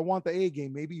 Sarah, so I want the A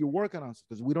game. Maybe you're working on it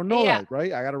because we don't know that,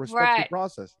 right? I gotta respect your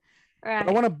process. Right.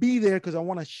 I want to be there because I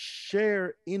want to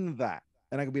share in that.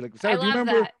 And I can be like, Sarah, do you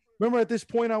love remember at this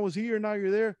point I was here, now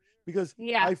you're there? Because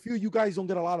Yeah. I feel you guys don't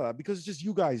get a lot of that because it's just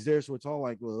you guys there. So it's all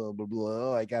like, blah, blah,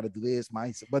 blah, I got to do this.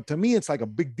 But to me, it's like a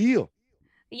big deal.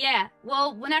 Yeah.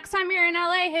 Well, next time you're in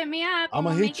LA, hit me up. I'm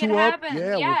We'll going to make hit it you up. happen.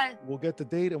 Yeah. We'll get the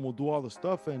date and we'll do all the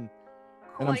stuff. And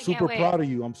Cool, I'm I can't super wait. proud of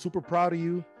you. I'm super proud of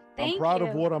you. Thank I'm proud you.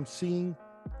 of what I'm seeing.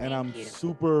 And Thank I'm you.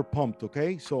 super pumped.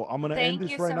 Okay. So I'm going to end Thank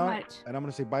this you right so now. much. And I'm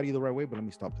going to say bye to you the right way. But let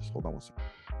me stop this. Hold on one second.